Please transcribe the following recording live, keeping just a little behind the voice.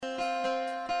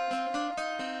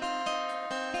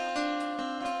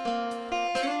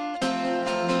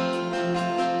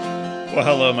Well,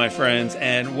 hello, my friends,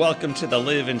 and welcome to the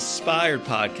Live Inspired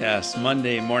podcast,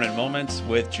 Monday Morning Moments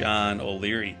with John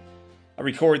O'Leary. I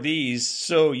record these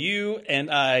so you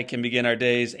and I can begin our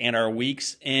days and our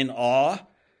weeks in awe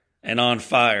and on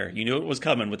fire. You knew it was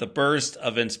coming with a burst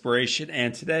of inspiration,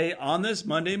 and today, on this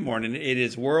Monday morning, it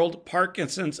is World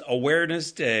Parkinson's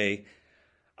Awareness Day.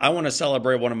 I want to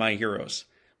celebrate one of my heroes,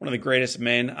 one of the greatest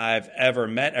men I've ever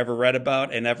met, ever read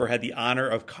about, and ever had the honor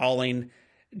of calling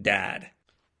Dad.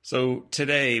 So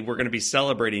today we're going to be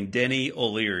celebrating Denny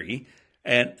O'Leary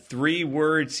and 3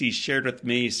 words he shared with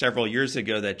me several years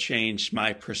ago that changed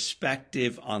my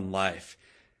perspective on life.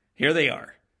 Here they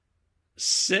are.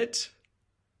 Sit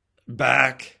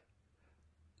back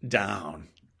down.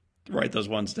 Write those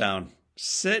ones down.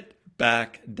 Sit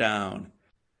back down.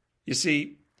 You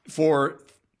see, for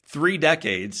 3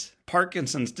 decades,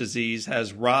 Parkinson's disease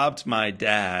has robbed my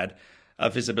dad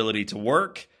of his ability to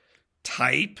work,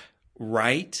 type,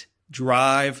 write,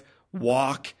 drive,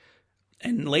 walk,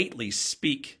 and lately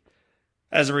speak.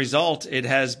 As a result, it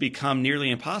has become nearly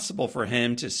impossible for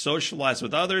him to socialize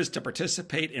with others, to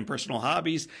participate in personal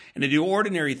hobbies, and to do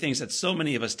ordinary things that so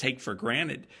many of us take for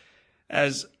granted.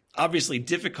 As obviously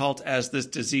difficult as this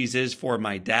disease is for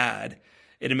my dad,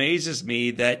 it amazes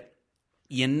me that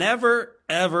you never,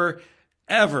 ever,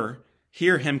 ever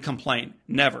hear him complain.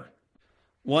 Never.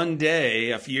 One day,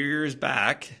 a few years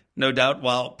back, no doubt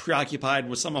while preoccupied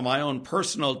with some of my own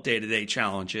personal day-to-day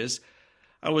challenges,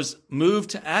 I was moved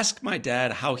to ask my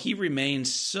dad how he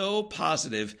remains so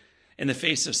positive in the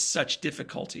face of such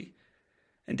difficulty.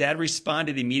 And Dad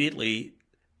responded immediately,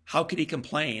 how could he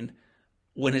complain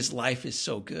when his life is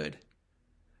so good?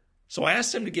 So I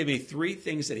asked him to give me 3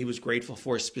 things that he was grateful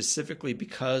for specifically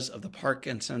because of the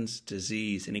Parkinson's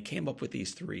disease. And he came up with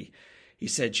these 3. He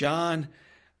said, John,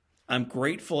 I'm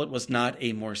grateful it was not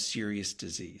a more serious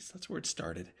disease. That's where it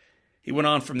started. He went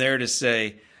on from there to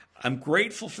say, I'm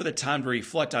grateful for the time to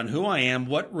reflect on who I am,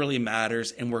 what really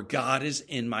matters, and where God is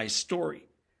in my story.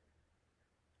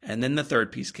 And then the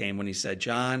 3rd piece came when he said,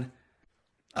 John,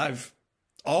 I've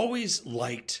always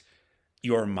liked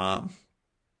your mom.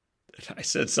 And I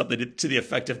said something to the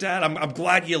effect of, Dad, I'm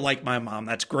glad you like my mom.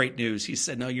 That's great news. He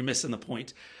said, no, you're missing the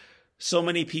point. So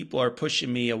many people are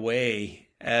pushing me away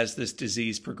as this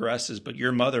disease progresses, but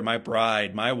your mother, my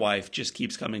bride, my wife, just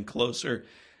keeps coming closer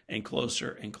and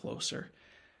closer and closer.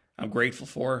 I'm grateful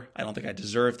for her. I don't think I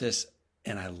deserve this,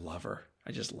 and I love her.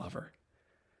 I just love her.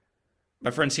 My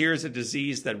friends, here is a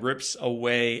disease that rips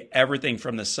away everything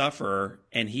from the sufferer,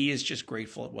 and he is just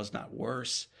grateful it was not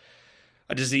worse.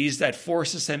 A disease that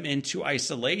forces him into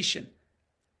isolation,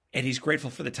 and he's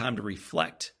grateful for the time to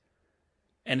reflect.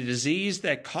 And a disease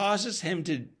that causes him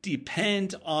to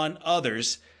depend on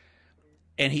others,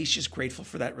 and he's just grateful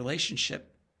for that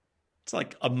relationship. It's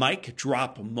like a mic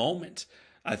drop moment,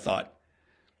 I thought.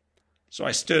 So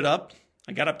I stood up.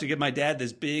 I got up to give my dad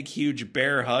this big, huge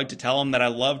bear hug to tell him that I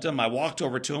loved him. I walked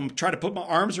over to him, tried to put my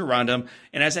arms around him,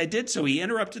 and as I did so, he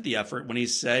interrupted the effort when he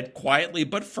said, quietly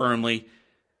but firmly,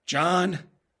 John,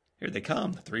 here they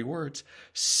come, the 3 words,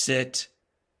 sit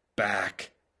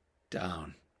back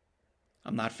down.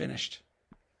 I'm not finished.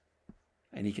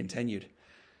 And he continued,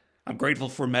 I'm grateful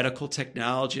for medical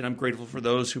technology, and I'm grateful for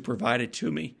those who provide it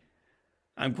to me.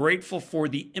 I'm grateful for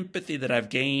the empathy that I've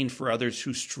gained for others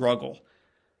who struggle.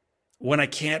 When I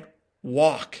can't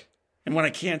walk and when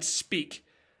I can't speak,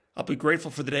 I'll be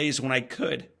grateful for the days when I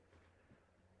could.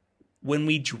 When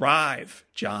we drive,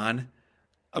 John,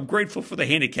 I'm grateful for the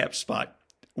handicap spot.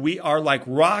 We are like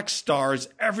rock stars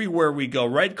everywhere we go.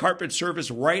 Red carpet service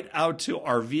right out to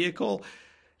our vehicle.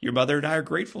 Your mother and I are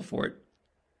grateful for it.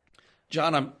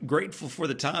 John, I'm grateful for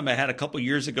the time I had a couple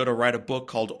years ago to write a book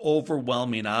called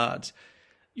Overwhelming Odds.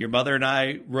 Your mother and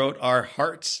I wrote our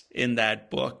hearts in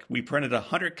that book. We printed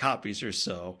 100 copies or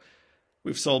so.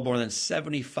 We've sold more than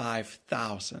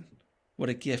 75,000. What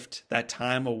a gift. That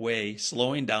time away,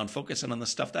 slowing down, focusing on the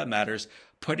stuff that matters,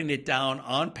 putting it down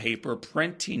on paper,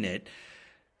 printing it.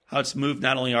 How it's moved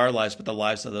not only our lives, but the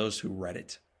lives of those who read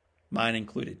it. Mine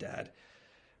included, Dad.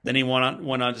 Then he went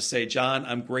on to say, John,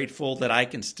 I'm grateful that I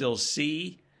can still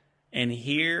see and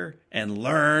hear and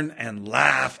learn and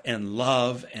laugh and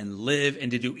love and live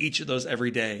and to do each of those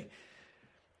every day.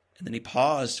 And then he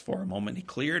paused for a moment. He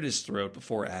cleared his throat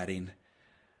before adding,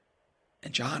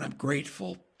 and John, I'm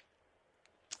grateful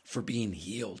for being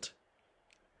healed,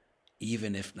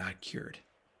 even if not cured.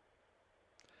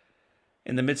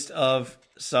 In the midst of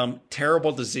some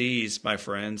terrible disease, my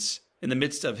friends, in the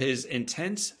midst of his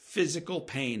intense physical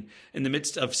pain, in the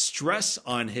midst of stress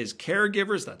on his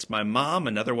caregivers, that's my mom,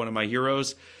 another one of my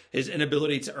heroes, his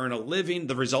inability to earn a living,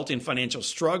 the resulting financial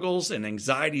struggles and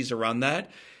anxieties around that,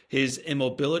 his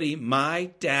immobility,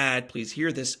 my dad, please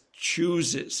hear this,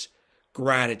 chooses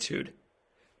gratitude.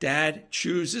 Dad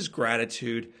chooses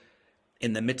gratitude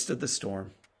in the midst of the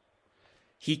storm.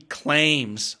 He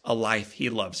claims a life he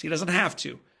loves. He doesn't have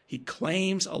to. He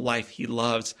claims a life he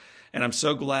loves. And I'm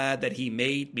so glad that he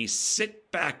made me sit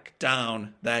back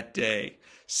down that day.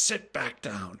 Sit back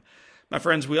down. My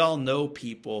friends, we all know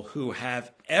people who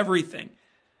have everything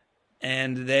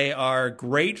and they are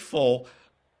grateful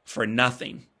for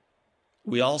nothing.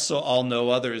 We also all know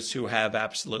others who have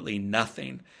absolutely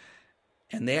nothing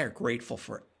and they are grateful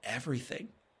for everything.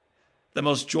 The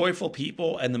most joyful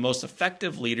people and the most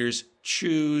effective leaders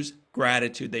choose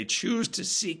gratitude. They choose to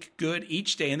seek good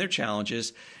each day in their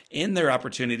challenges, in their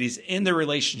opportunities, in their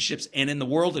relationships, and in the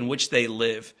world in which they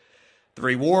live. The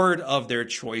reward of their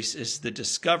choice is the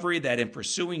discovery that in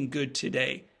pursuing good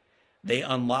today, they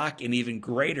unlock an even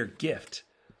greater gift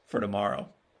for tomorrow.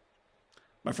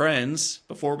 My friends,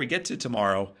 before we get to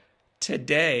tomorrow,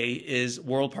 today is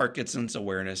World Parkinson's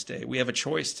Awareness Day. We have a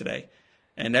choice today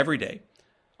and every day,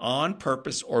 on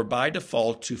purpose or by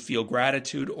default, to feel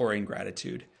gratitude or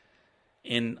ingratitude.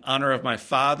 In honor of my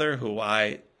father, who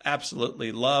I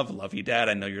absolutely love you, Dad,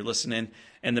 I know you're listening,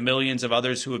 and the millions of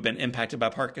others who have been impacted by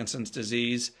Parkinson's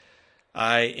disease,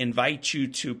 I invite you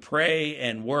to pray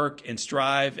and work and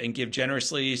strive and give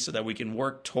generously so that we can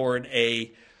work toward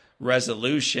a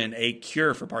resolution, a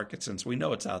cure for Parkinson's. We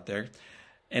know it's out there.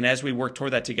 And as we work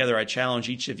toward that together, I challenge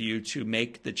each of you to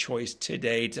make the choice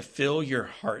today to fill your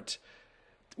heart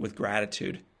with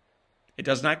gratitude. It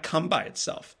does not come by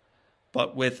itself,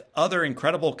 but with other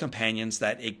incredible companions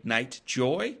that ignite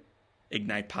joy,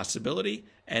 ignite possibility,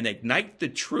 and ignite the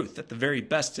truth that the very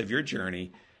best of your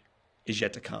journey is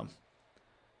yet to come.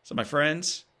 So my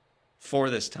friends, for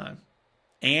this time,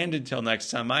 and until next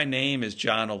time, my name is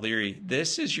John O'Leary.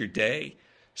 This is your day.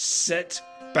 Sit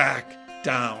back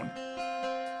down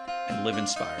and live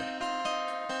inspired.